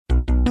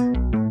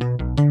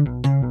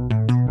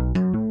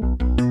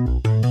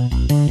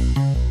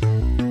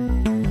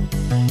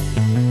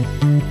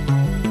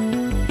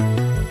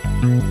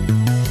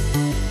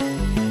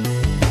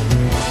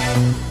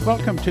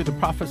to the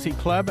Prophecy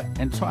Club,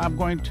 and so I'm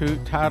going to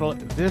title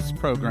this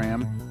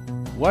program,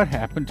 What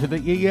Happened to the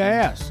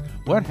EAS?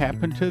 What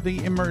happened to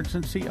the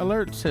Emergency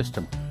Alert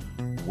System?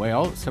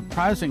 Well,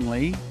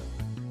 surprisingly,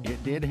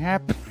 it did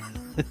happen.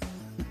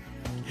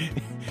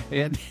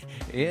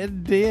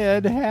 It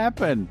did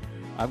happen.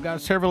 I've got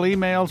several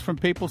emails from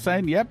people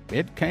saying, yep,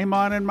 it came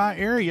on in my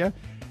area.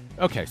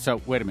 Okay,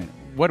 so wait a minute.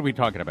 What are we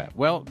talking about?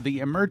 Well, the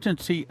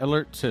Emergency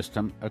Alert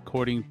System,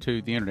 according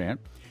to the Internet,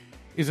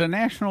 is a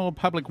national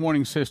public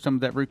warning system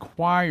that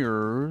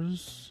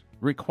requires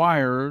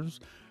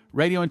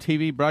radio and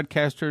TV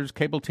broadcasters,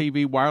 cable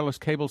TV, wireless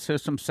cable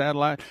systems,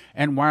 satellite,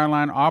 and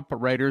wireline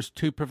operators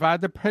to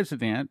provide the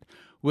president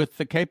with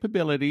the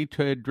capability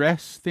to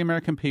address the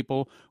American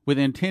people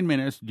within 10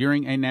 minutes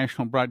during a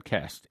national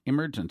broadcast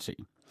emergency.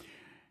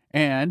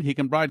 And he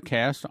can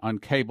broadcast on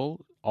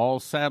cable, all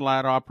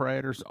satellite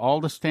operators,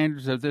 all the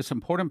standards of this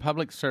important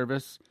public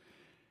service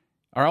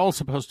are all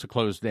supposed to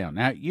close down.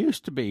 Now, it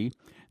used to be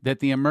that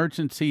the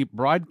emergency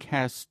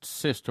broadcast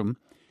system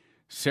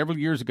several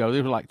years ago, they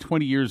were like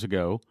 20 years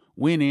ago,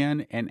 went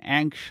in and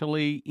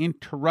actually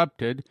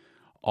interrupted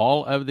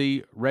all of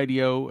the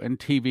radio and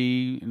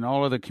TV and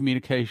all of the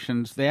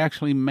communications. They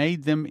actually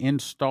made them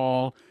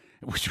install,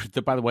 which,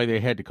 by the way, they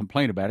had to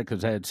complain about it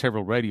because I had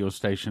several radio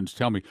stations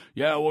tell me,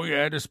 yeah, well, you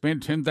had to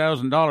spend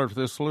 $10,000 for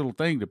this little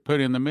thing to put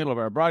in the middle of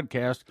our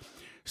broadcast.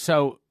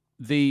 So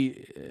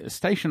the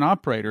station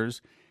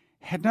operators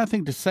had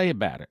nothing to say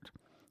about it,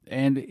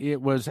 and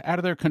it was out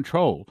of their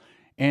control.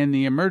 And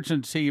the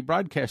emergency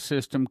broadcast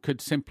system could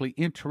simply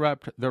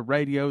interrupt the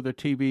radio, the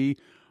TV,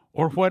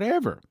 or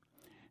whatever.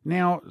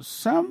 Now,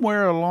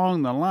 somewhere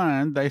along the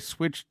line, they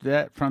switched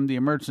that from the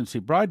emergency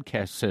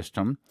broadcast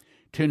system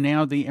to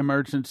now the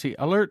emergency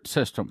alert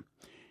system.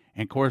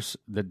 And, of course,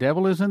 the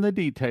devil is in the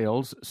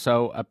details,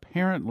 so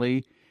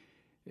apparently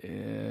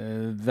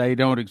they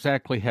don't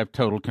exactly have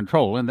total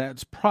control. And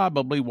that's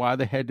probably why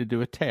they had to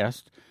do a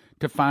test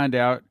to find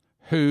out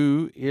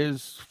who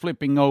is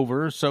flipping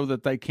over so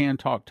that they can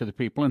talk to the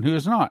people and who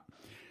is not.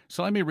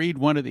 So let me read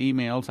one of the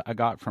emails I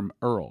got from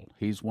Earl.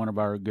 He's one of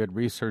our good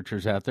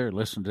researchers out there,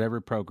 listens to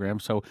every program.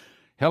 So,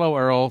 hello,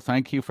 Earl.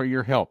 Thank you for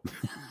your help.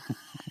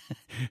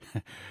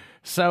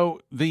 So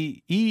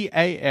the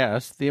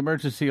EAS, the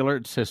Emergency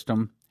Alert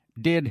System,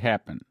 did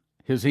happen.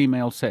 His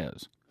email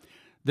says,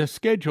 the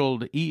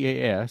scheduled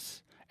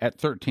EAS at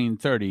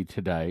 13:30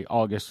 today,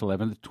 August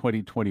 11th,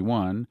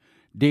 2021,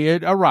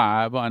 did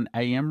arrive on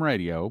AM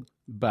radio,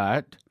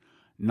 but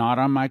not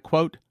on my,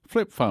 quote,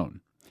 flip phone,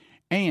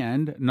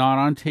 and not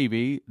on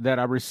TV that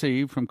I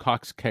received from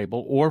Cox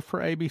Cable or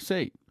for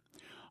ABC.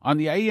 On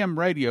the AM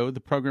radio, the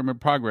program in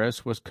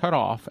progress was cut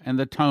off and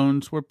the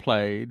tones were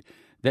played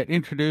that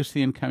introduced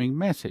the incoming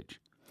message.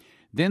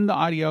 Then the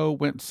audio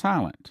went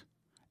silent.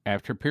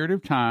 After a period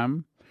of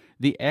time,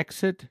 the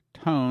exit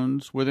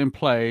tones were then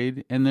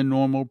played and the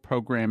normal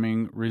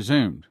programming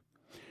resumed.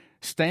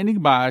 Standing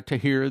by to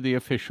hear the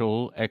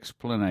official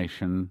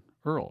explanation,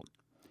 Earl.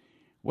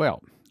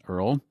 Well,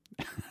 Earl,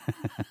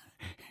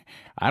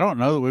 I don't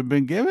know that we've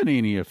been given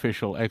any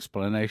official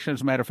explanation.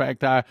 As a matter of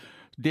fact, I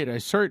did a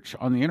search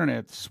on the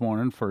Internet this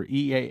morning for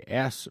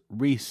EAS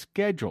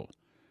reschedule,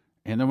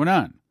 and there were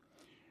none.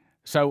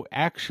 So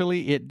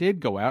actually, it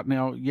did go out.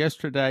 Now,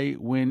 yesterday,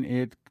 when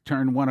it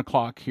turned 1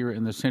 o'clock here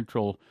in the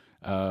central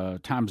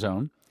time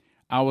zone,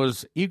 I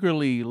was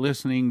eagerly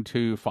listening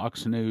to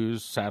Fox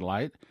News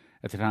satellite.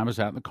 At the time, I was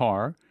out in the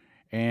car,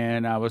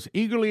 and I was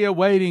eagerly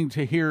awaiting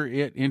to hear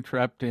it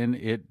interrupt, and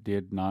it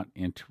did not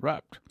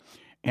interrupt.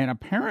 And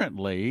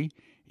apparently,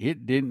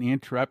 it didn't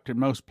interrupt in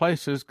most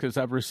places because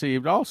I've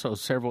received also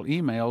several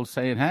emails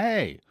saying,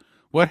 hey,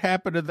 what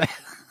happened to that?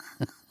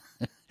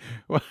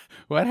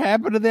 What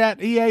happened to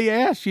that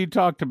EAS you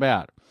talked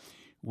about?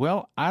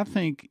 Well, I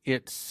think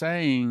it's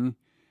saying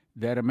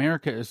that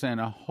America is in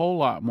a whole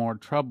lot more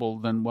trouble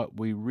than what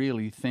we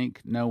really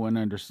think, know, and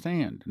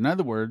understand. In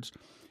other words,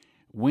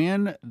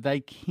 when they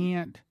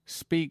can't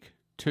speak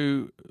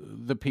to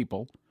the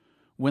people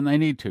when they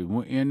need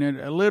to, in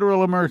a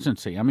literal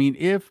emergency. I mean,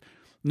 if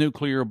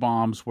nuclear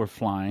bombs were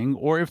flying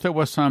or if there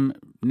was some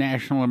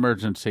national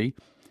emergency,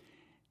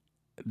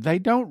 they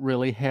don't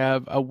really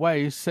have a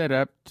way set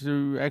up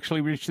to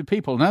actually reach the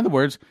people. In other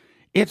words,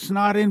 it's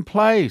not in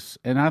place,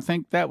 and I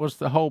think that was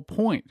the whole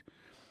point.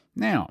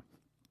 Now,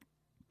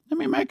 let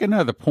me make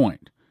another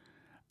point.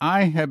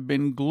 I have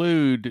been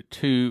glued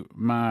to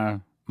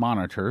my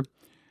monitor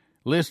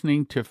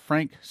listening to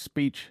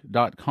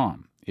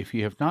frankspeech.com. If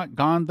you have not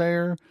gone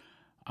there,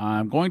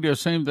 I'm going to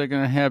assume they're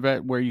going to have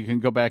it where you can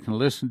go back and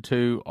listen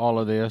to all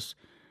of this.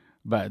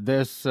 But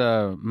this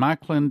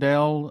Mike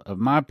Lindell of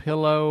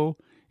MyPillow,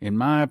 in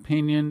my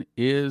opinion,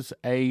 is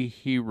a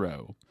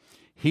hero.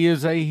 He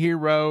is a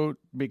hero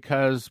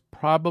because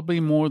probably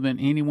more than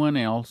anyone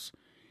else,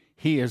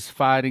 he is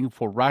fighting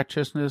for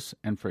righteousness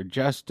and for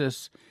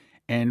justice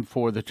and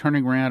for the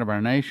turning around of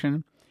our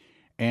nation.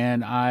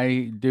 And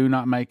I do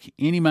not make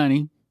any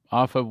money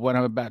off of what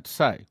I'm about to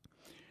say.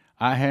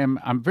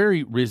 I'm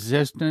very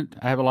resistant.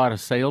 I have a lot of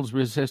sales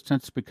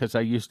resistance because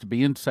I used to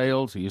be in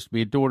sales. I used to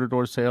be a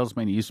door-to-door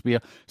salesman. I used to be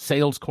a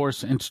sales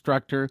course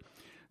instructor.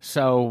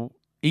 So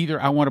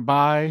either I want to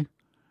buy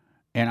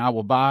and I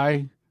will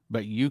buy,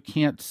 but you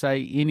can't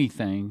say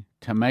anything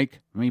to make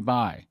me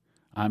buy.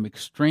 I'm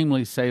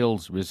extremely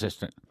sales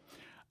resistant.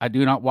 I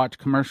do not watch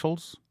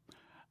commercials.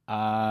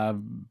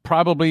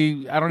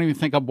 Probably, I don't even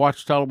think I've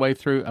watched all the way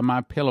through a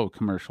My Pillow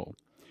commercial.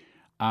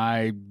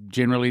 I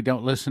generally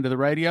don't listen to the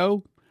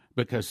radio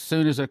because as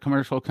soon as a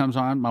commercial comes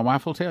on, my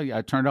wife will tell you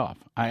I turned off.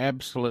 I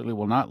absolutely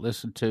will not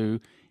listen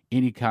to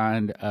any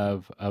kind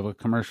of a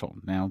commercial.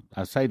 Now,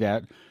 I say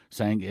that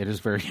saying it is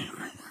very,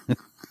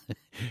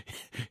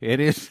 it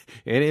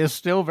is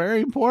still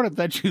very important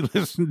that you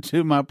listen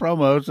to my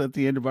promos at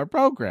the end of our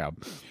program.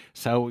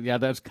 So, yeah,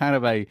 that's kind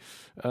of a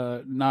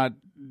not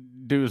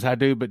do as I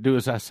do, but do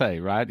as I say,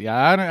 right? Yeah,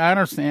 I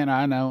understand.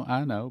 I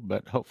know,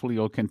 but hopefully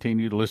you'll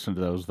continue to listen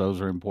to those.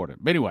 Those are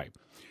important. But anyway,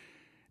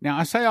 now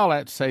I say all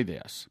that to say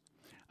this.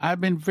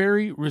 I've been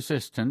very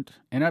resistant,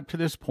 and up to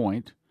this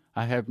point,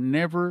 I have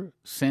never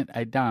sent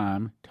a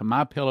dime to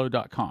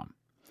mypillow.com.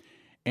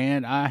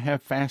 And I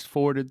have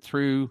fast-forwarded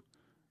through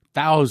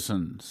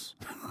thousands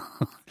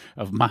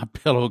of My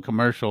Pillow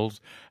commercials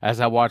as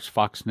I watch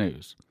Fox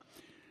News.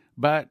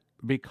 But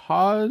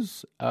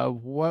because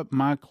of what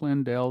Mike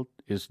Lindell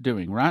is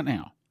doing right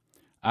now,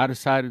 I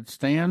decided,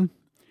 Stan,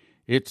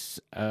 it's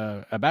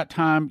about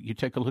time you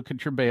take a look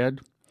at your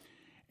bed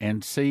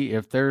and see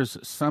if there's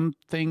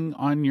something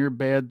on your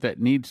bed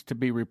that needs to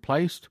be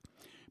replaced,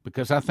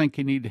 because I think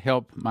you need to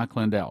help Mike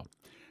Lindell.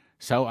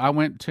 So I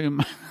went to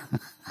my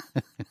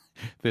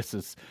this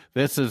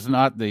is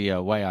not the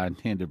way I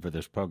intended for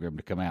this program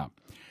to come out.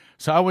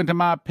 So I went to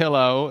My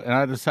Pillow and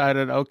I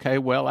decided, okay,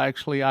 well,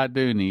 actually, I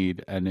do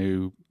need a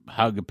new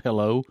hug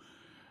pillow.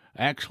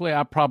 Actually,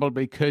 I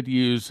probably could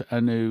use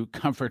a new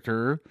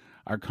comforter.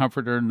 Our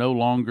comforter no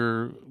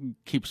longer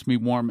keeps me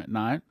warm at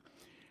night.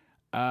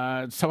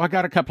 So I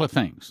got a couple of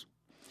things.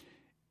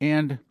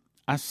 And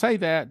I say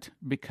that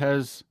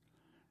because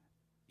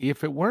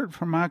if it weren't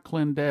for Mike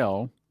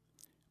Lindell,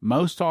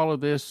 most all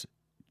of this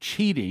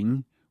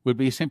cheating would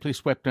be simply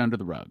swept under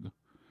the rug.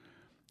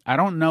 I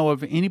don't know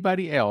of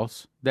anybody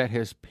else that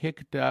has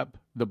picked up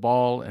the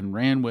ball and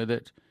ran with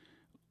it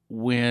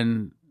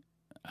when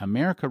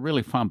America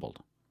really fumbled.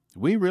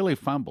 We really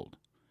fumbled.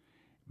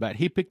 But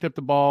he picked up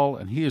the ball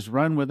and he has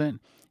run with it,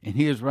 and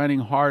he is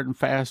running hard and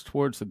fast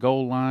towards the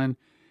goal line.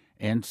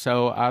 And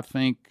so I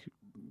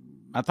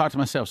thought to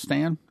myself,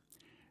 Stan,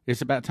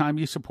 it's about time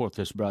you support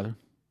this brother.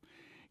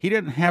 He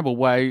didn't have a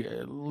way,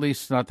 at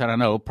least not that I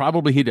know.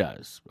 Probably he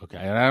does. Okay,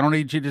 and I don't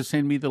need you to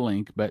send me the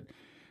link, but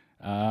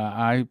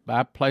I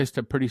placed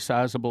a pretty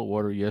sizable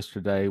order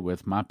yesterday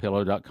with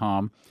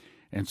mypillow.com,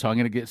 and so I'm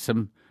going to get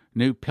some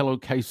new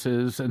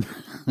pillowcases and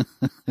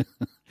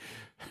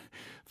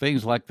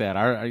things like that.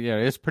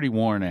 It's pretty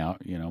worn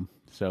out,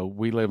 So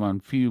we live on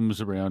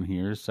fumes around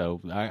here, so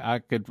I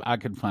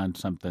could find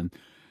something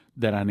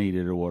that I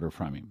needed to order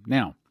from him.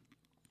 Now,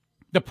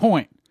 the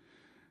point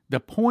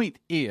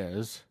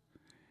is,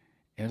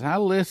 as I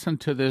listen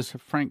to this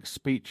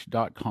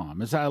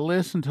frankspeech.com, as I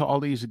listen to all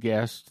these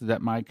guests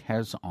that Mike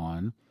has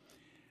on,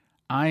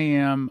 I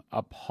am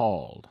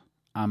appalled.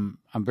 I'm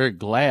very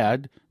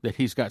glad that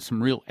he's got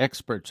some real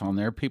experts on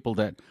there, people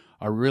that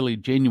are really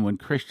genuine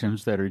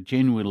Christians that are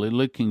genuinely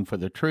looking for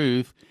the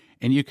truth,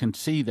 and you can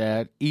see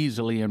that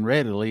easily and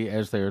readily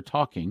as they're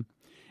talking.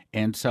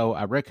 And so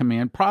I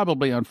recommend,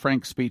 probably on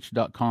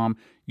frankspeech.com,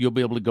 you'll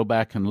be able to go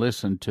back and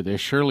listen to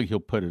this. Surely he'll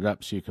put it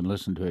up so you can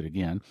listen to it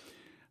again.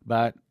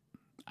 But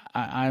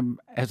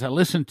as I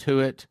listened to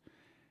it,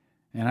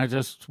 and I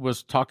just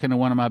was talking to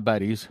one of my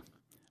buddies,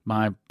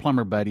 my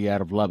plumber buddy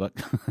out of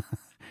Lubbock.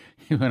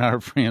 You and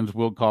our friends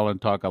will call and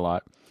talk a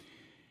lot.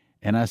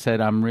 And I said,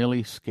 I'm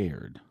really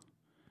scared.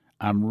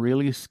 I'm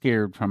really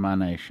scared for my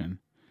nation.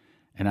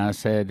 And I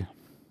said,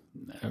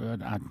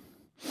 I'm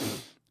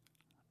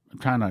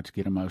trying not to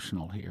get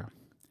emotional here,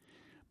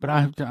 but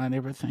I've done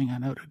everything I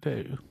know to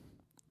do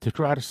to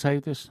try to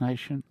save this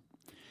nation.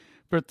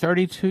 For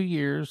 32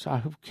 years, I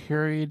have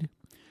carried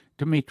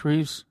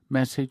Dimitri's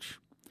message.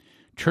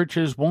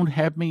 Churches won't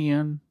have me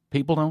in.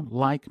 People don't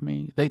like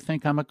me. They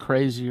think I'm a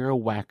crazy or a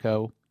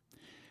wacko.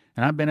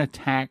 And I've been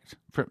attacked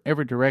from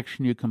every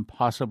direction you can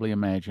possibly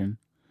imagine,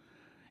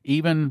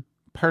 even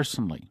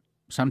personally.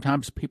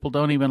 Sometimes people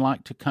don't even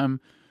like to come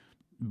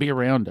be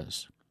around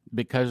us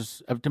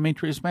because of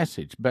Dimitri's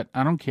message, but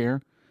I don't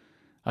care.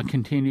 I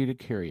continue to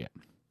carry it.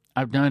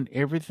 I've done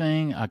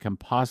everything I can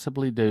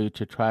possibly do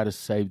to try to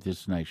save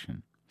this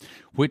nation,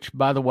 which,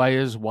 by the way,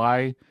 is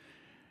why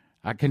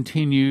I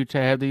continue to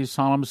have these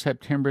solemn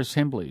September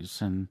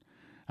assemblies, and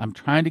I'm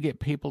trying to get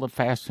people to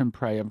fast and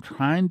pray. I'm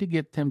trying to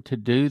get them to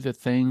do the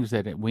things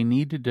that we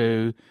need to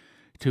do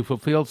to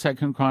fulfill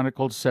 2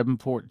 Chronicles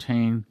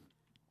 7:14.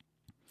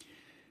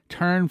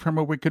 Turn from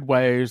our wicked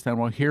ways, then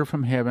we'll hear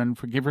from heaven,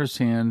 forgive our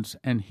sins,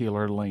 and heal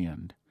our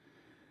land.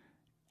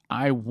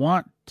 I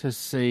want to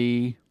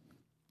see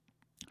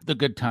the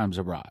good times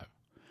arrive.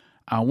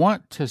 I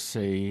want to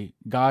see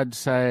God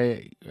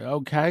say,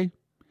 okay,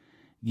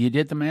 you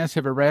did the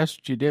massive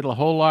arrest. You did a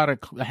whole lot of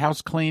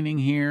house cleaning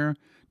here.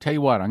 Tell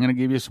you what, I'm going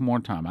to give you some more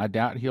time. I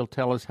doubt he'll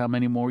tell us how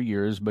many more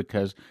years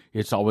because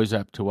it's always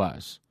up to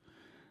us.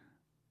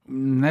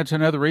 And that's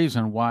another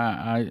reason why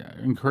I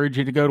encourage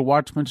you to go to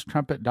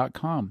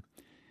watchmanstrumpet.com.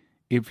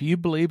 If you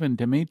believe in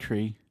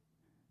Dimitri,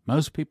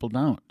 most people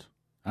don't.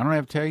 I don't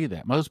have to tell you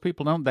that. Most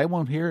people don't. They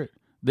won't hear it.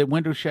 The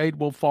window shade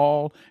will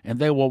fall, and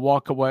they will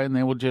walk away, and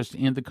they will just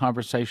end the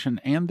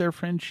conversation and their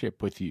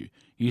friendship with you.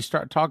 You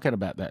start talking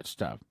about that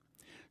stuff.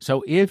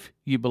 So if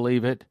you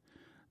believe it,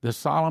 the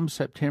Solemn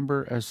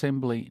September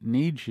Assembly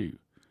needs you.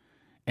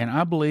 And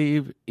I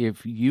believe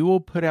if you will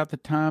put out the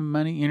time,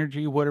 money,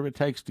 energy, whatever it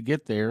takes to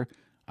get there,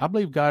 I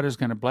believe God is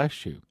going to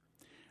bless you.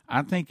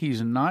 I think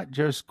he's not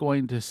just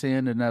going to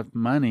send enough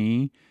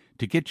money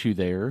to get you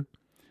there,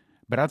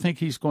 but I think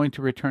he's going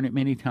to return it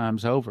many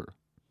times over.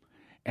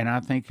 And I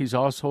think he's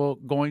also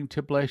going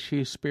to bless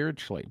you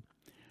spiritually.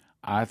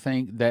 I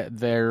think that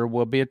there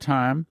will be a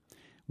time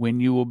when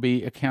you will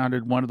be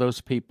accounted one of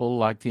those people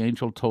like the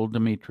angel told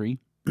Dimitri.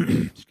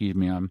 Excuse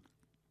me, I'm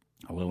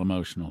a little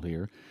emotional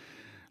here.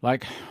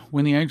 Like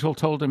when the angel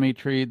told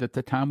Dimitri that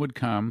the time would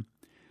come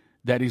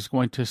that he's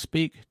going to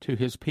speak to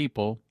his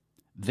people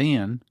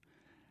then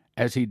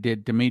as he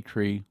did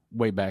Dimitri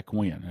way back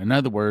when. In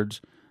other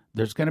words,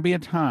 there's going to be a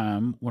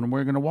time when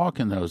we're going to walk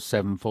in those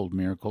sevenfold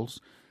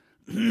miracles.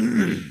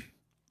 Excuse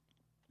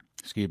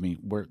me.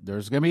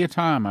 There's going to be a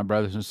time, my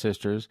brothers and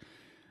sisters,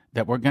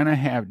 that we're going to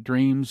have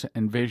dreams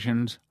and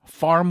visions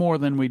far more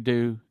than we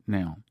do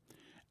now.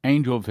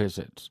 Angel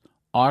visits,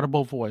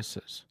 audible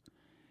voices.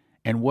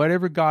 And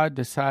whatever God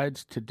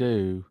decides to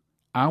do,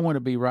 I want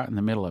to be right in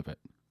the middle of it.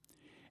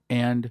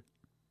 And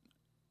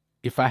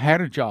if I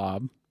had a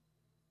job,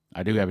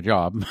 I do have a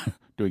job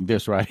doing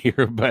this right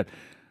here, but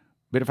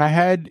if I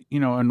had,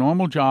 a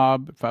normal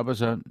job, if I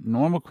was a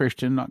normal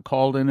Christian, not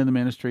called into the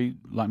ministry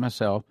like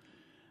myself,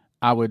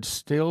 I would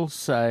still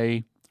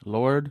say,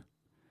 Lord,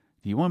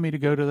 do you want me to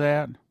go to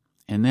that?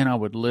 And then I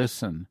would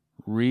listen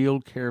real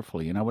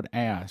carefully, and I would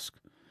ask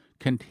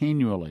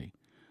continually.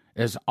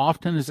 As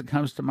often as it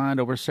comes to mind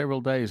over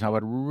several days, I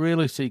would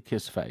really seek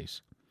his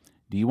face.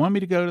 Do you want me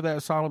to go to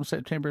that Solemn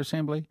September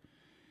Assembly?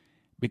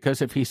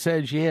 Because if he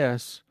says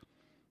yes,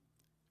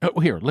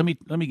 here, let me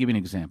give you an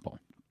example.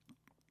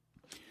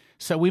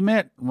 So we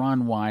met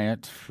Ron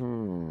Wyatt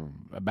for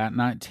about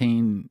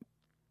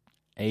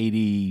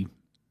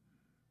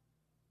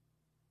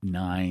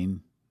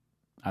 1989,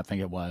 I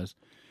think it was.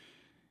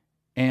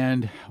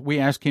 And we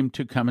asked him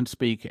to come and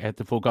speak at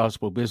the Full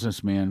Gospel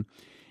Businessmen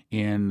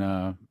in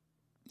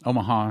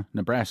Omaha,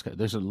 Nebraska.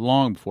 This is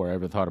long before I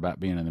ever thought about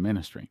being in the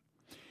ministry.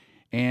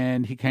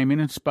 And he came in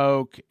and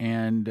spoke,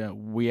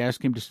 and we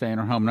asked him to stay in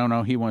our home.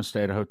 No, he wants to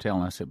stay at a hotel.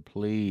 And I said,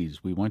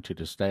 please, we want you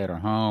to stay at our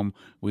home.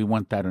 We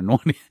want that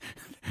anointing,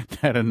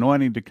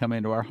 to come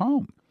into our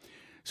home.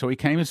 So he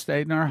came and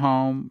stayed in our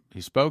home.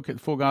 He spoke at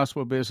the Full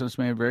Gospel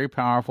Businessman, very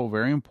powerful,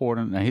 very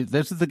important. Now,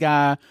 this is the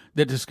guy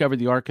that discovered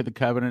the Ark of the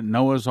Covenant,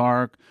 Noah's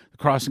Ark, the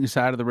crossing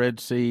side of the Red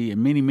Sea,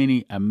 and many,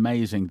 many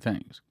amazing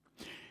things.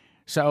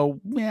 So,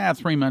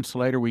 3 months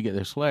later, we get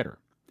this letter.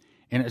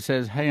 And it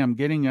says, hey, I'm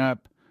getting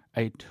up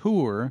a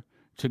tour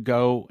to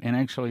go and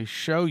actually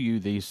show you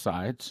these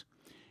sites.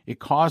 It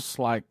costs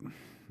I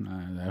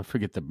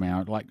forget the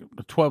amount, like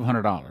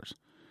 $1,200.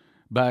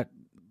 But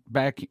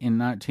back in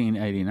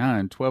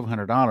 1989,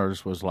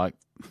 $1,200 was like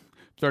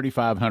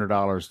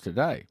 $3,500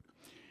 today.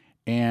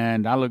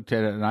 And I looked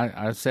at it and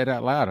I said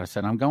out loud, I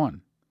said, I'm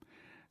going.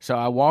 So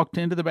I walked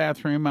into the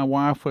bathroom. My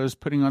wife was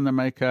putting on the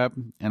makeup,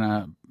 and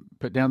I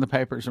put down the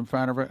papers in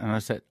front of her, and I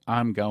said,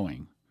 I'm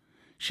going.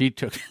 She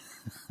took...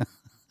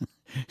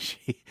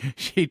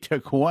 She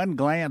took one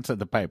glance at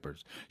the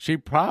papers. She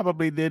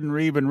probably didn't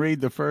even read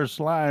the first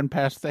line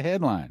past the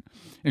headline.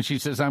 And she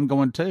says, I'm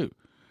going too.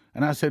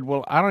 And I said,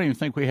 well, I don't even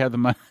think we have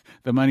the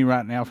money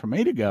right now for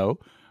me to go,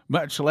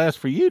 much less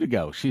for you to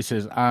go. She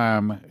says,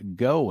 I'm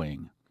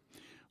going.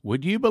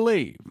 Would you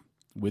believe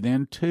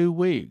within 2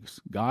 weeks,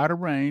 God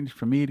arranged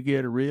for me to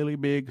get a really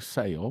big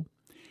sale,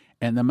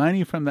 and the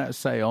money from that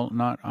sale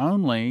not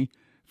only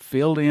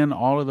filled in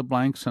all of the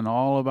blanks and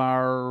all of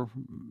our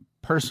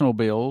personal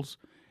bills,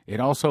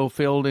 it also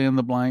filled in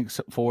the blanks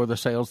for the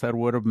sales that I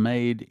would have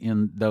made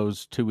in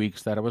those 2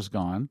 weeks that I was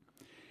gone.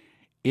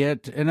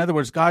 In other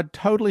words, God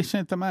totally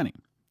sent the money.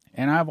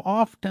 And I've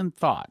often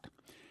thought,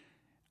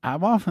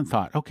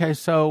 okay,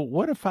 so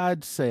what if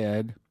I'd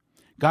said,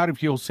 God,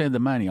 if you'll send the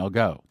money, I'll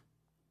go.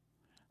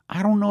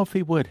 I don't know if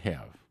he would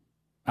have.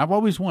 I've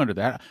always wondered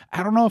that.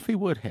 I don't know if he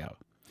would have.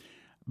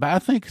 But I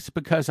think it's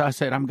because I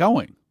said, I'm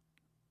going.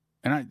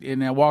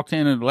 And I walked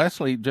in, and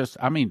Leslie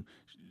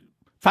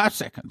 5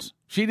 seconds.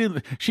 She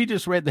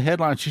just read the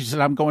headline. She said,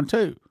 I'm going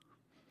too.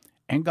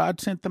 And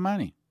God sent the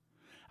money.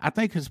 I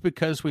think it's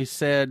because we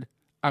said,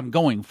 I'm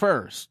going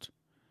first.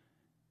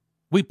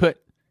 We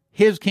put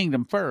his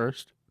kingdom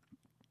first.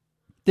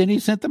 Then he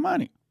sent the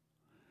money.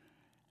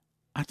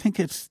 I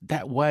think it's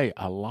that way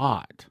a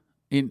lot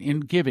in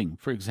giving,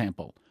 for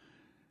example.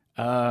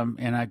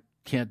 And I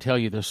can't tell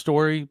you the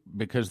story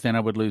because then I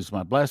would lose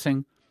my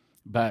blessing,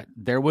 but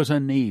there was a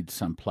need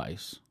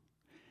someplace,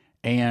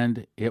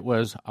 and it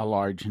was a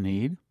large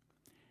need,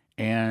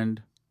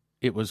 and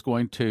it was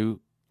going to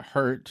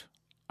hurt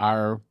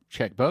our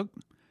checkbook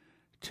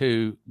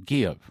to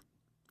give.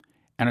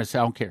 And I said,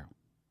 I don't care.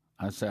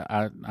 I said,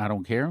 I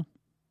don't care.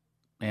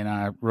 And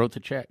I wrote the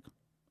check,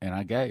 and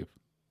I gave.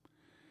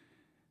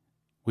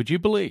 Would you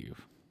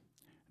believe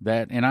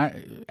that? And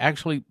I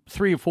actually,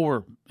 3 or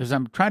 4, as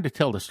I'm trying to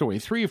tell the story,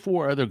 3 or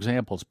 4 other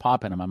examples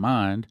pop into my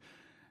mind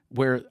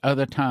where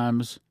other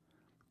times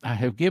I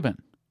have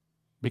given,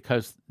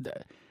 because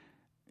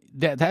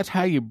that's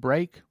how you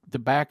break the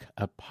back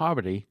of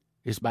poverty,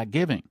 is by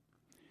giving.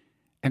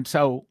 And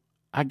so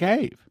I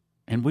gave.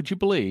 And would you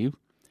believe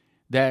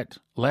that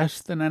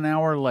less than an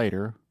hour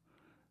later,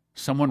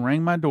 someone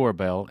rang my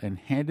doorbell and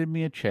handed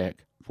me a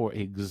check for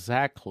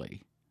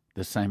exactly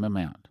the same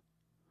amount.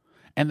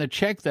 And the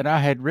check that I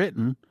had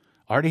written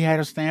already had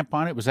a stamp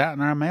on it, was out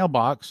in our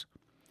mailbox,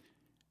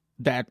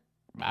 that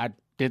I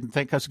didn't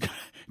think I was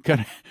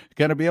going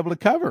to be able to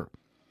cover.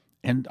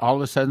 And all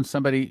of a sudden,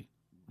 somebody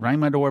rang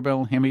my doorbell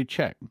and handed me a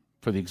check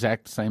for the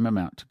exact same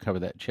amount to cover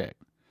that check.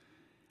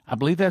 I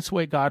believe that's the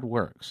way God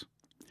works.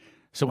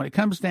 So when it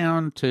comes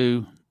down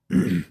to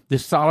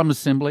this solemn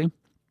assembly,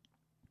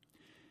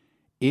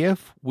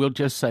 if we'll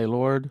just say,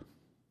 Lord,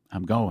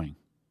 I'm going.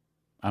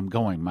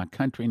 My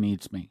country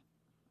needs me.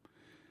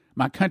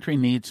 My country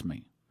needs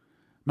me.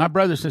 My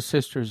brothers and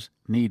sisters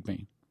need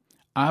me.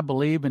 I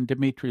believe in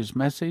Dimitri's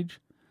message.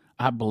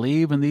 I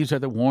believe in these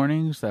other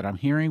warnings that I'm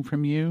hearing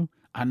from you.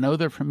 I know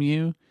they're from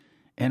you.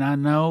 And I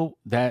know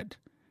that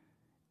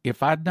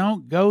if I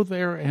don't go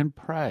there and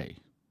pray,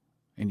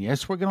 and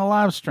yes, we're going to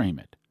live stream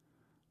it,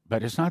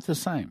 but it's not the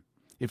same.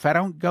 If I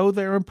don't go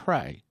there and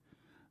pray,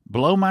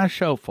 blow my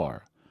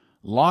shofar,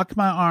 lock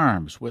my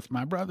arms with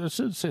my brothers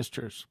and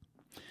sisters,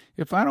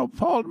 if I don't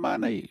fall to my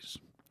knees,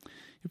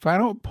 if I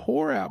don't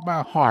pour out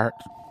my heart,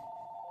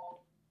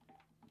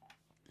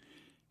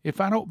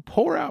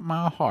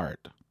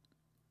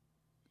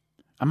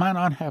 I might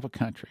not have a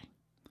country.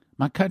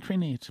 My country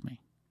needs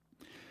me.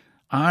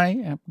 I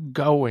am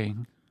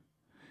going,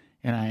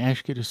 and I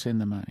ask you to send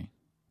the money.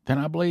 Then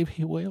I believe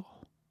He will.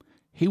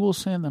 He will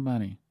send the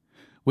money.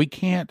 We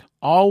can't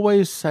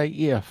always say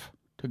if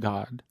to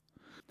God.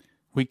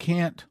 We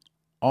can't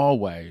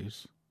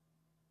always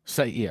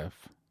say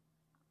if.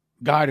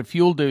 God, if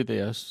you'll do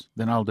this,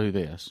 then I'll do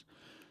this.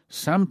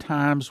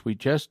 Sometimes we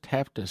just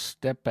have to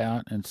step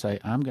out and say,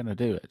 I'm going to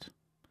do it.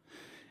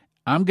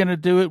 I'm going to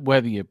do it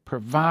whether you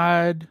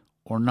provide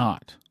or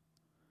not.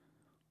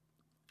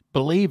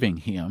 Believing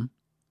Him,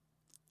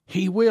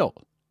 He will.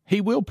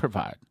 He will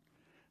provide.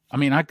 I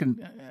mean,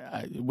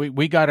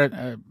 we got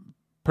a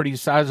pretty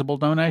sizable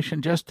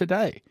donation just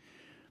today.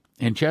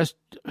 And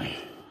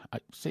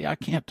I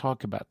can't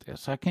talk about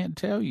this. I can't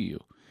tell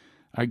you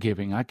our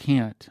giving. I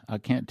can't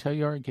tell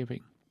you our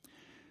giving.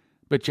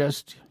 But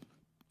just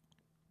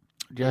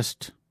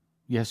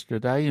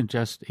yesterday, and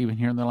just even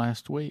here in the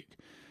last week,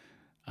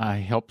 I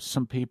helped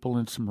some people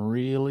in some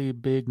really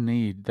big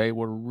need. They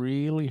were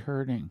really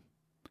hurting.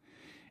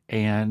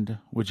 And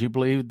would you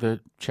believe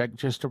the check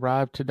just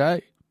arrived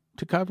today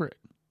to cover it?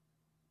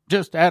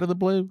 Just out of the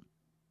blue.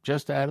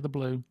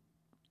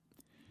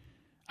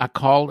 I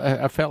called.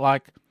 I felt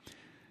like,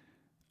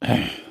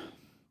 I'm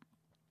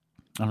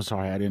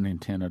sorry, I didn't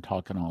intend on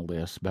talking all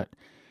this, but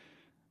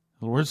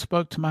the Lord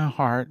spoke to my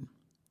heart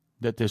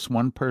that this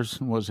one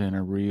person was in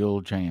a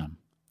real jam.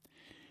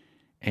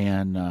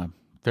 And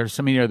there's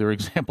so many other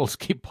examples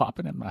keep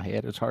popping in my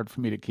head. It's hard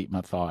for me to keep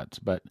my thoughts,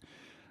 but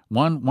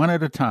one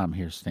at a time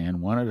here,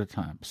 Stan, one at a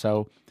time.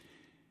 So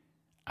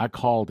I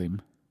called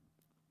him.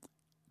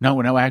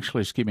 No,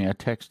 actually, excuse me, I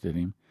texted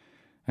him.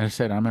 And I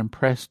said, I'm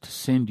impressed to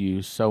send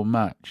you so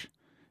much.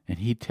 And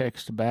he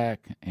texted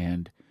back,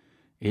 and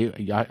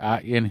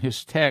in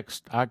his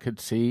text, I could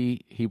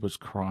see he was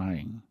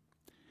crying.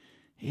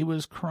 He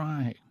was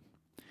crying.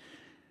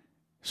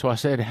 So I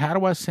said, how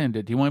do I send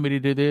it? Do you want me to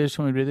do this?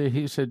 Do you want me to do that?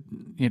 He said,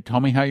 tell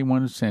me how you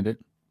want to send it.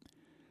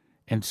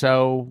 And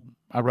so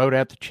I wrote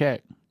out the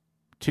check.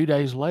 2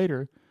 days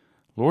later,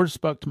 the Lord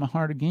spoke to my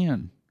heart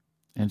again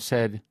and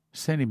said,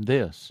 send him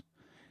this.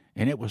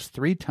 And it was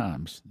 3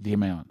 times the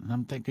amount. And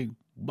I'm thinking,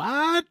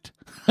 what?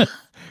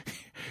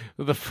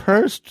 The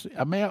first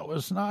amount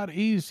was not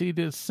easy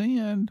to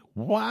send.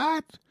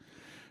 What?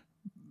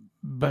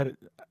 But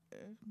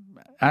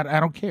I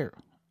don't care.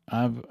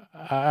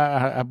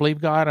 I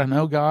believe God. I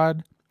know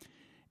God.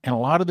 And a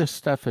lot of this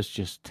stuff is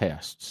just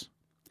tests.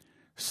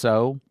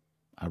 So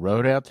I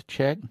wrote out the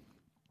check,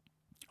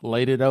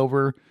 laid it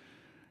over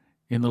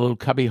in the little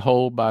cubby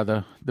hole by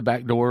the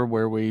back door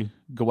where we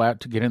go out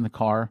to get in the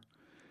car.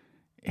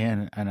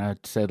 And I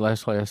said,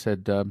 Leslie,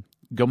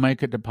 go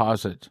make a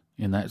deposit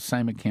in that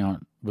same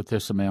account with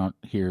this amount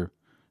here.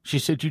 She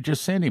said, you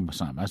just sent him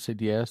some. I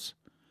said, yes.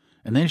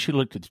 And then she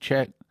looked at the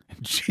check,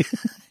 and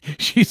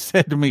she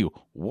said to me,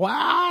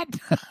 what?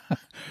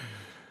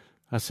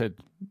 I said,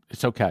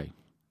 it's okay.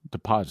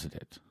 Deposit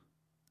it.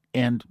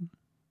 And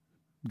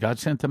God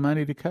sent the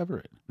money to cover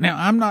it. Now,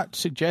 I'm not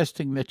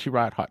suggesting that you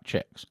write hot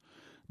checks.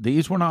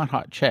 These were not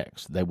hot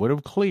checks. They would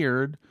have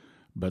cleared,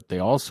 but they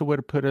also would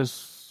have put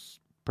us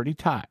pretty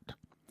tight.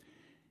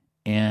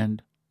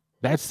 And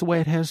that's the way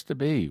it has to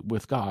be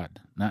with God.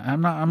 Now,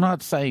 I'm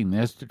not saying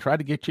this to try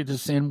to get you to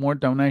send more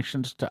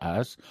donations to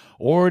us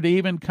or to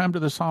even come to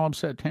the Solemn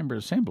September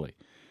Assembly.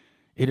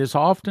 It has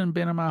often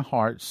been in my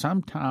heart,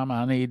 sometime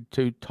I need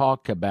to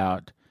talk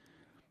about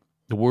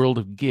the world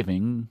of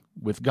giving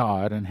with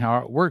God and how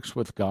it works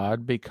with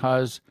God,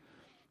 because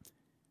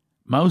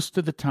most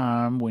of the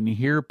time when you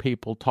hear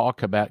people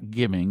talk about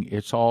giving,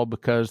 it's all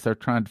because they're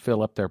trying to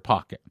fill up their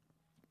pocket.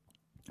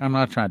 I'm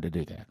not trying to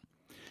do that.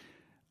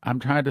 I'm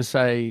trying to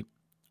say,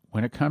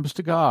 when it comes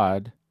to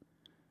God,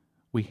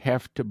 we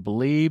have to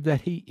believe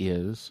that He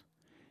is,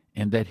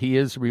 and that He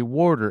is a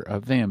rewarder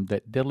of them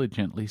that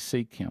diligently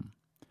seek Him.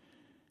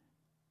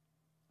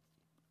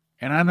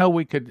 And I know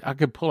I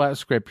could pull out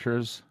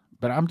scriptures,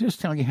 but I'm just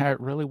telling you how it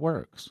really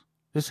works.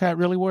 This is how it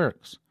really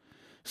works.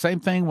 Same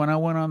thing when I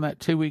went on that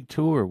 2-week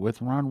tour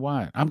with Ron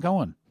White. I'm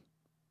going.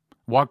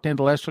 Walked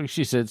into Leslie,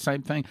 she said,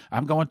 same thing.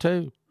 I'm going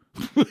too.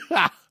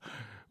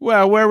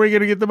 Well, where are we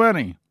going to get the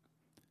money?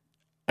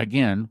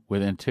 Again,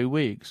 within 2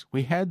 weeks,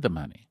 we had the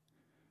money.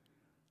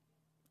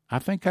 I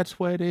think that's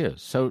the way it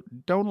is. So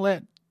don't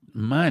let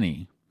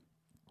money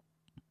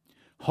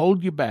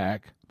hold you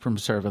back from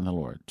serving the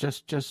Lord.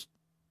 Just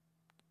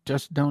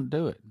don't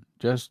do it.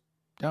 Just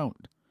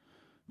don't.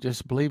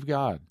 Just believe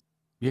God.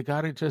 You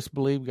got to just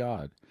believe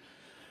God.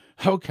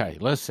 Okay,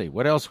 let's see.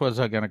 What else was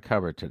I going to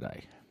cover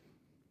today?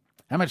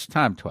 How much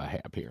time do I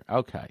have here?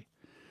 Okay.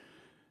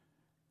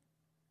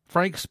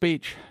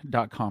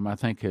 FrankSpeech.com, I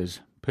think,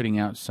 is putting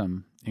out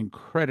some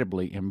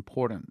incredibly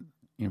important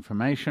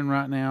information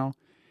right now.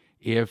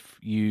 If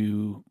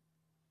you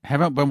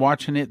haven't been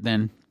watching it,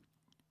 then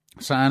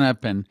sign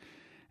up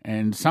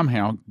and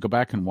somehow go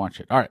back and watch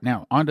it. All right,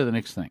 now on to the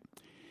next thing.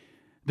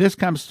 This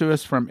comes to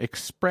us from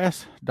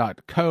express.co.uk,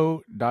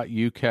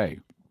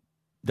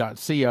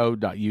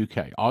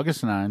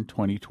 August 9,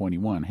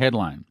 2021.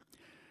 Headline: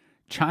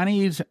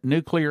 Chinese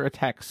nuclear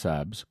attack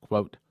subs,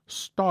 quote,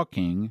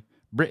 stalking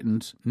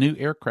Britain's new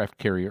aircraft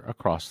carrier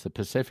across the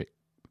Pacific.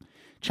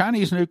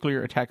 Chinese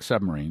nuclear attack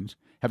submarines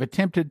have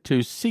attempted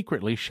to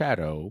secretly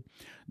shadow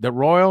the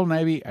Royal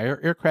Navy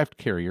aircraft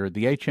carrier,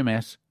 the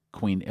HMS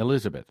Queen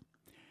Elizabeth.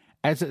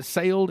 As it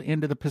sailed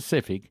into the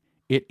Pacific,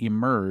 it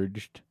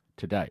emerged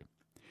today.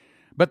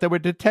 But they were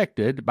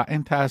detected by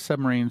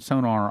anti-submarine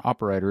sonar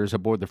operators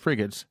aboard the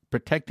frigates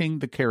protecting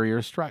the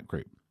carrier's strike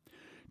group.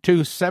 Two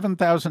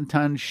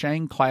 7,000-ton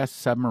Shang-class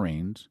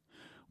submarines,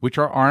 which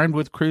are armed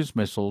with cruise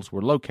missiles,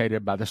 were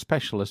located by the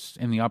specialists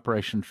in the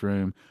operations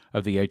room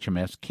of the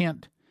HMS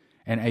Kent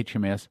and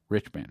HMS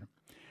Richmond.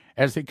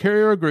 As the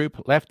carrier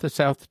group left the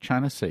South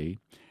China Sea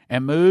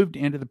and moved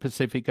into the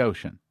Pacific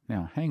Ocean.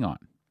 Now, hang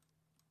on.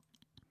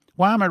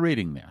 Why am I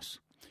reading this?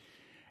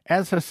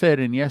 As I said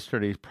in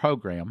yesterday's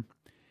program,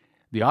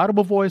 the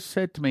audible voice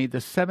said to me,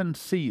 the 7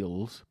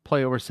 seals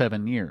play over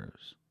 7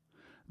 years.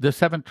 The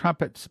 7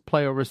 trumpets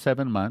play over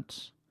 7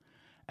 months,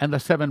 and the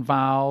 7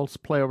 vials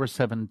play over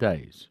 7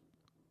 days.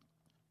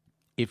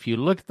 If you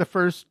look at the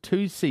first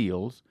 2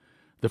 seals,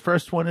 the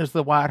first one is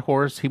the white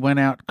horse. He went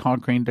out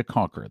conquering to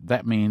conquer.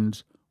 That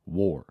means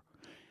war.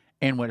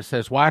 And when it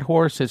says white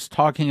horse, it's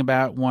talking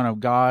about one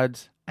of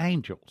God's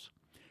angels.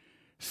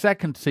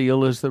 Second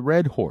seal is the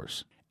red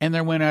horse. And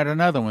there went out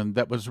another one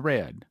that was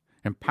red.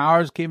 And power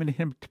is given to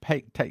him to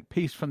take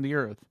peace from the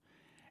earth,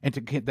 and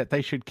that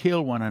they should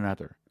kill one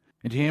another.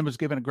 And to him was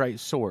given a great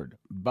sword.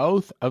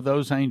 Both of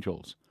those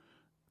angels,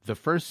 the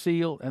first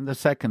seal and the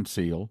second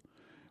seal,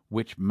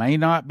 which may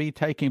not be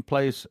taking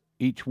place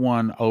each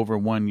one over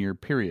 1 year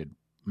period.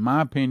 In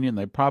my opinion,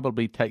 they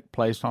probably take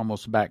place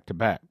almost back to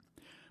back.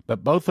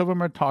 But both of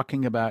them are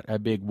talking about a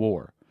big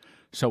war.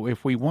 So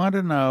if we want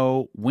to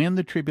know when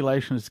the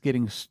tribulation is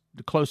getting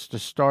close to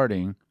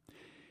starting,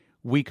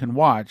 we can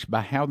watch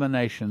by how the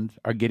nations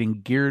are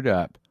getting geared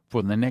up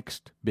for the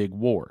next big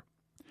war.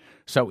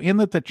 So in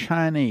that the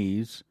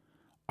Chinese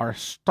are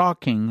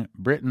stalking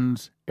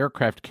Britain's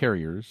aircraft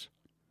carriers,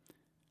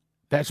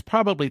 that's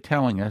probably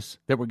telling us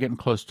that we're getting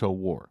close to a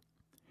war.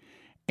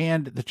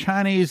 And the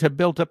Chinese have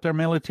built up their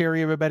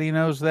military. Everybody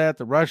knows that.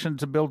 The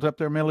Russians have built up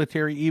their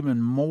military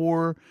even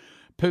more.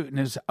 Putin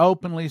is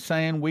openly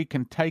saying, we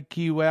can take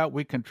you out,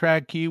 we can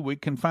track you, we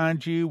can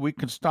find you, we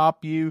can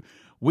stop you,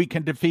 we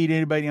can defeat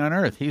anybody on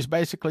earth. He's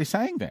basically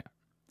saying that.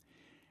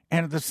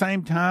 And at the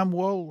same time,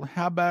 well,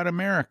 how about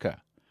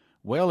America?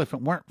 Well, if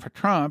it weren't for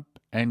Trump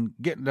and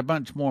getting a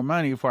bunch more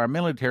money for our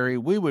military,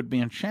 we would be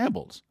in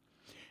shambles.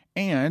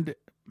 And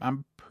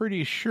I'm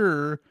pretty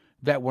sure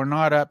that we're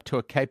not up to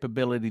a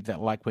capability that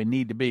like we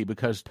need to be,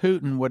 because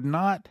Putin would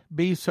not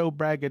be so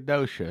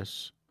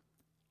braggadocious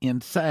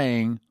in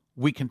saying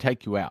we can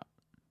take you out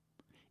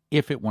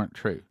if it weren't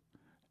true.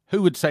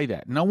 Who would say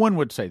that? No one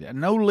would say that.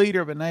 No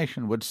leader of a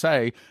nation would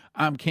say,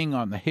 I'm king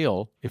on the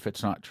hill, if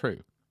it's not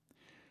true.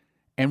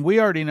 And we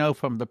already know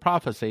from the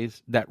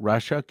prophecies that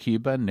Russia,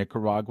 Cuba,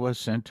 Nicaragua,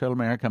 Central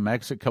America,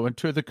 Mexico, and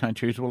 2 other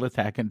countries will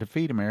attack and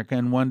defeat America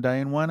in 1 day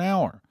and 1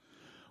 hour.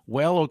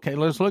 Well, okay,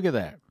 let's look at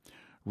that.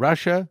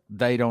 Russia,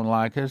 they don't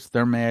like us.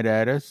 They're mad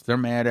at us. They're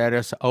mad at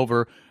us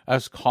over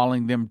us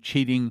calling them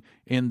cheating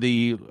in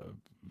the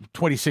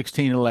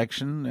 2016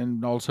 election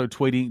and also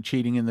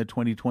cheating in the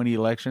 2020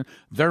 election.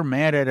 They're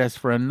mad at us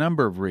for a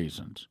number of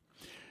reasons.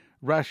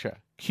 Russia,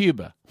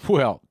 Cuba.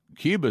 Well,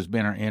 Cuba's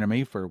been our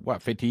enemy for,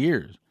 50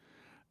 years.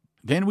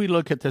 Then we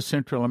look at the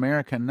Central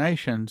American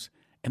nations,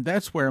 and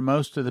that's where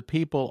most of the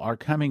people are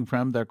coming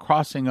from. They're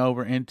crossing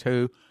over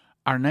into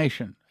our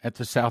nation at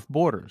the south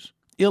borders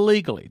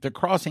illegally. They're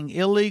crossing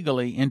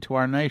illegally into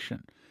our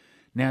nation.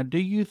 Now, do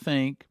you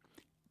think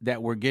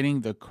that we're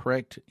getting the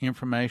correct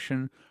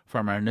information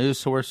from our news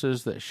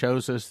sources that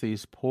shows us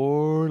these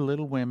poor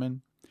little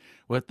women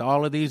with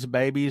all of these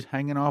babies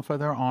hanging off of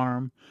their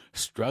arm,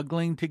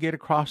 struggling to get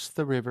across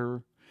the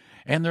river,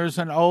 and there's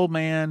an old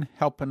man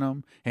helping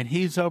them, and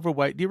he's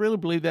overweight? Do you really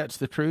believe that's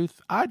the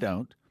truth? I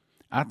don't.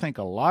 I think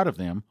a lot of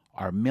them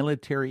are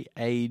military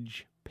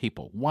age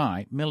people.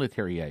 Why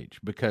military age?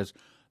 Because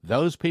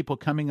those people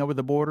coming over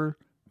the border,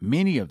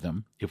 many of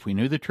them, if we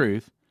knew the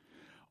truth,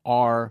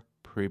 are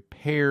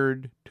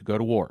prepared to go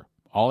to war.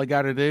 All they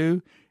got to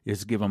do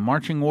is give them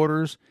marching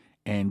orders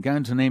and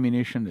guns and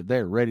ammunition that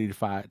they're ready to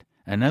fight.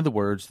 In other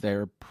words,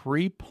 they're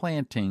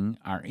pre-planting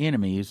our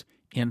enemies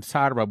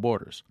inside of our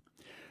borders.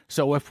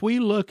 So if we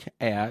look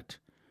at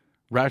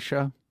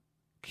Russia,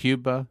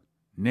 Cuba,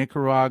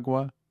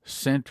 Nicaragua,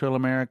 Central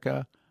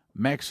America,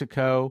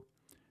 Mexico,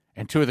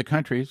 and 2 other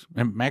countries,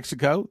 in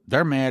Mexico,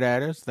 they're mad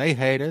at us. They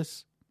hate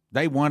us.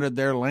 They wanted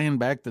their land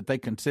back that they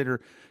consider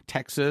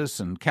Texas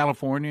and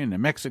California and New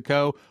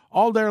Mexico,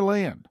 all their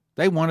land.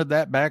 They wanted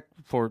that back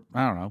for,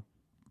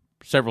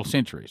 several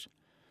centuries.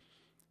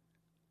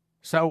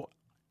 So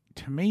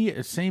to me,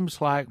 it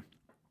seems like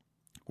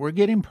we're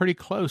getting pretty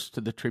close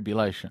to the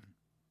tribulation.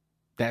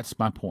 That's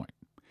my point.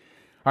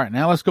 All right,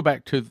 now let's go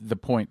back to the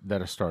point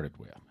that I started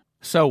with.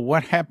 So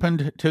what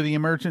happened to the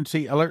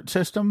emergency alert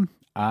system?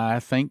 I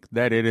think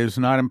that it is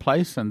not in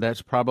place, and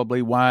that's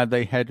probably why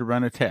they had to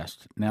run a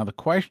test. Now, the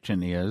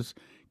question is,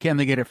 can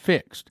they get it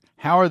fixed?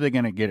 How are they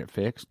going to get it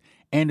fixed?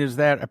 And is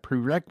that a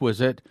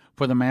prerequisite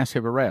for the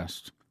massive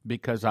arrests?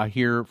 Because I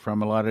hear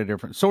from a lot of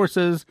different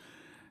sources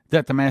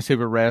that the massive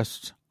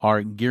arrests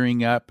are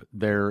gearing up.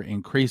 They're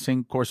increasing.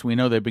 Of course, we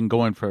know they've been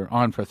going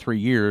on for 3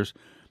 years,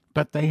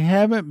 but they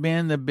haven't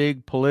been the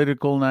big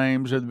political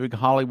names or the big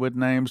Hollywood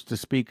names to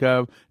speak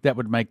of that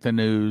would make the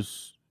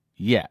news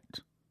yet,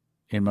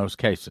 in most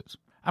cases.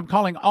 I'm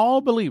calling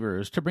all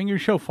believers to bring your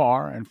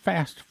shofar and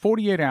fast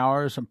 48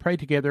 hours and pray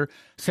together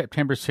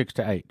September 6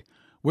 to 8.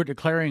 We're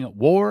declaring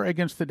war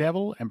against the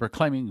devil and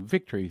proclaiming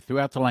victory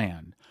throughout the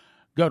land.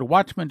 Go to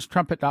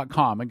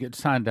watchmanstrumpet.com and get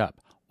signed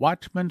up.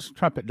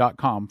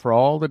 watchmanstrumpet.com for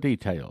all the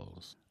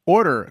details.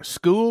 Order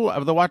School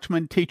of the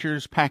Watchman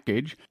Teachers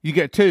Package. You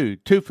get 2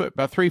 2-foot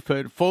by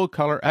 3-foot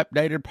full-color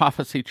updated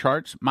prophecy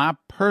charts, my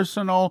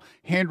personal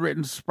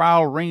handwritten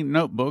spiral ring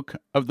notebook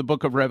of the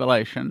book of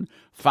Revelation,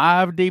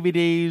 5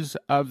 DVDs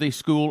of the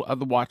School of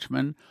the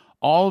Watchman,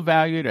 all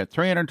valued at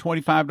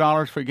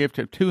 $325 for a gift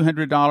of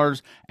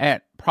 $200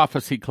 at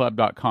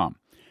prophecyclub.com.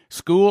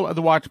 School of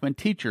the Watchman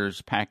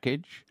Teachers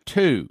Package,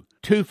 2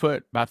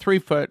 2-foot by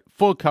 3-foot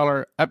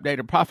full-color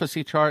updated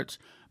prophecy charts,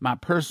 my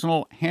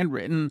personal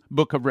handwritten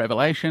book of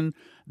Revelation,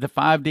 the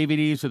 5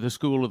 DVDs of the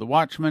School of the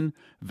Watchman,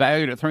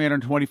 valued at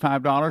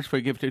 $325 for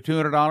a gift of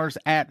 $200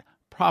 at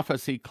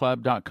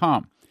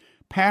prophecyclub.com.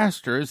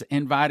 Pastors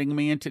inviting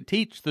me in to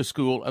teach the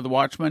School of the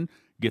Watchman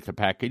get the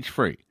package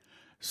free.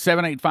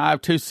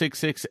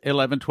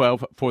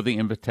 785-266-1112 for the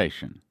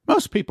invitation.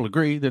 Most people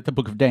agree that the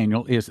book of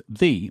Daniel is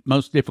the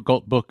most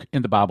difficult book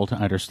in the Bible to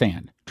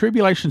understand.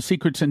 Tribulation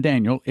Secrets in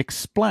Daniel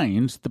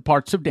explains the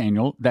parts of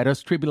Daniel that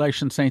us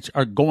tribulation saints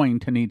are going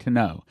to need to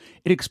know.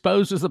 It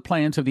exposes the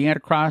plans of the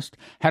Antichrist,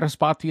 how to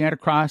spot the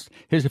Antichrist,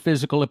 his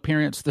physical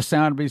appearance, the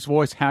sound of his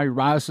voice, how he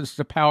rises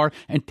to power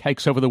and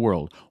takes over the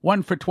world.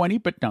 1 for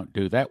 $20, but don't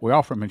do that. We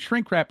offer them in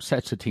shrink-wrap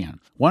sets of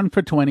 10. 1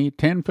 for $20,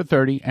 10 for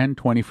 $30, and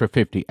 20 for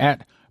 $50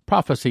 at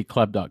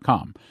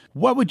prophecyclub.com.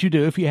 What would you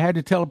do if you had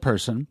to tell a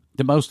person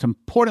the most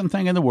important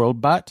thing in the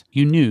world, but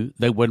you knew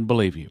they wouldn't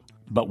believe you?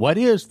 But what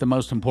is the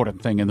most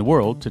important thing in the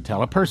world to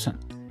tell a person?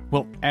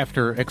 Well,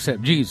 after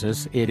accept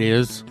Jesus, it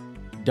is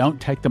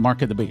don't take the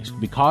mark of the beast,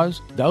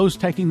 because those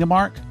taking the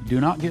mark do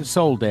not get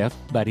soul death,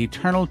 but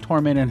eternal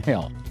torment in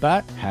hell.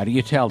 But how do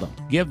you tell them?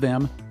 Give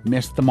them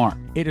miss the mark.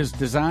 It is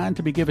designed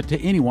to be given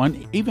to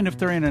anyone, even if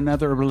they're in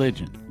another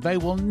religion. They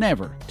will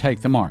never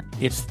take the mark.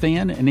 It's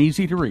thin and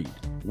easy to read.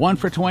 1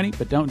 for $20,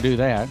 but don't do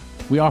that.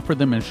 We offer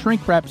them in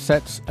shrink-wrap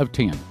sets of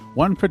 10.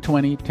 1 for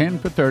 $20, 10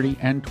 for $30,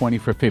 and 20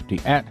 for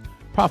 $50 at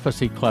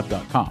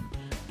prophecyclub.com.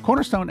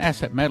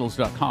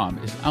 CornerstoneAssetMetals.com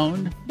is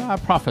owned by a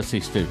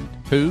prophecy student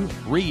who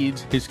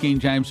reads his King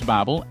James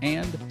Bible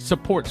and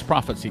supports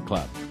Prophecy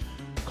Club.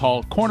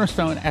 Call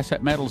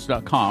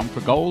CornerstoneAssetMetals.com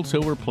for gold,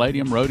 silver,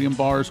 palladium, rhodium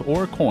bars,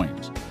 or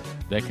coins.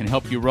 They can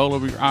help you roll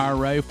over your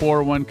IRA,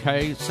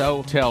 401k,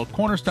 so tell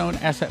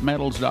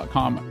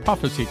CornerstoneAssetMetals.com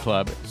Prophecy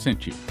Club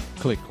sent you.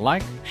 Click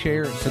like,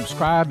 share,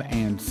 subscribe,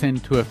 and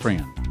send to a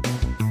friend.